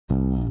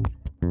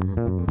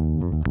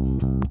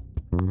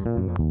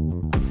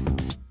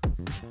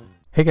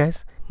Hey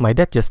guys, my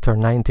dad just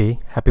turned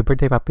 90. Happy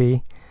birthday,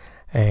 puppy.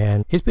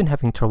 And he's been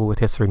having trouble with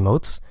his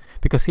remotes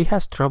because he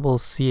has trouble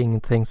seeing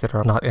things that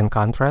are not in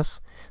contrast.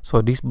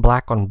 So this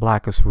black on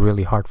black is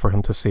really hard for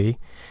him to see.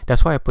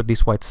 That's why I put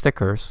these white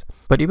stickers.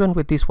 But even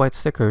with these white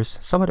stickers,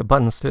 some of the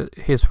buttons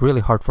is really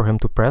hard for him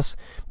to press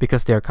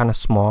because they're kind of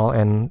small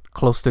and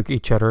close to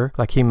each other.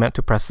 Like he meant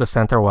to press the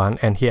center one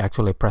and he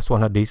actually pressed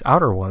one of these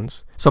outer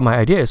ones. So my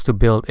idea is to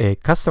build a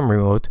custom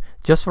remote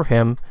just for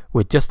him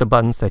with just the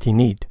buttons that he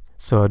needs.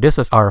 So this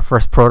is our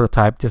first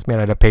prototype just made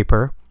out of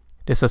paper.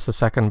 This is the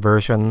second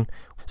version.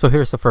 So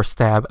here's the first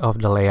tab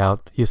of the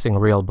layout using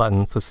real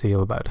buttons to see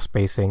about the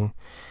spacing.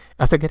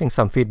 After getting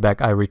some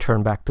feedback, I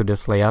returned back to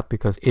this layout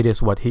because it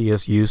is what he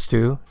is used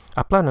to.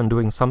 I plan on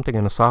doing something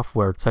in the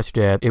software such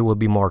that it will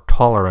be more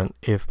tolerant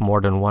if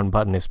more than one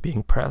button is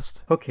being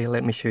pressed. Okay,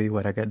 let me show you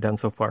what I got done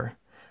so far.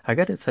 I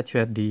got it such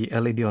that the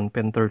LED on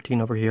pin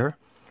 13 over here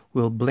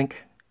will blink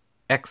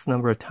X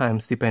number of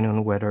times depending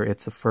on whether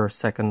it's the first,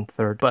 second,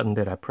 third button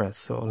that I press.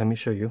 So let me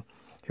show you.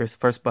 Here's the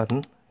first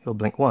button, he'll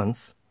blink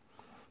once.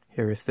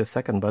 Here is the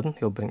second button,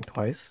 he'll blink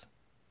twice.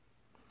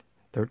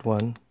 Third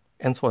one,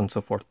 and so on and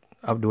so forth,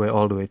 all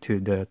the way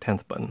to the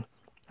 10th button.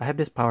 I have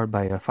this powered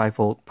by a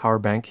 5-volt power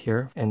bank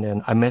here, and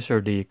then I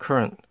measure the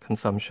current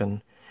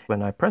consumption.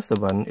 When I press the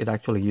button, it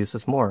actually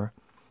uses more.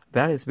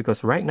 That is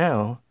because right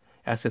now,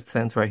 as it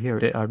stands right here,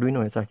 the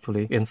Arduino is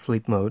actually in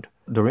sleep mode.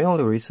 The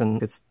only reason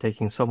it's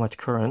taking so much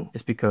current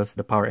is because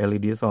the power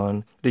LED is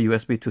on, the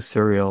USB to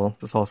serial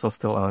is also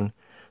still on.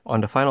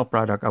 On the final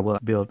product, I will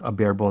build a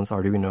bare bones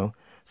Arduino,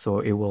 so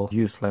it will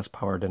use less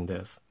power than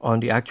this.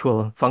 On the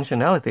actual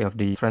functionality of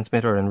the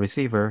transmitter and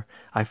receiver,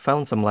 I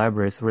found some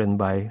libraries written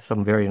by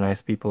some very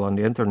nice people on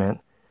the internet,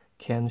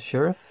 Ken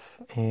Sheriff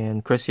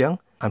and Chris Young.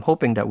 I'm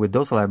hoping that with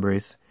those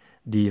libraries,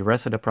 the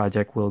rest of the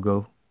project will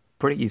go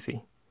pretty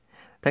easy.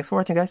 Thanks for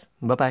watching, guys.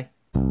 Bye-bye.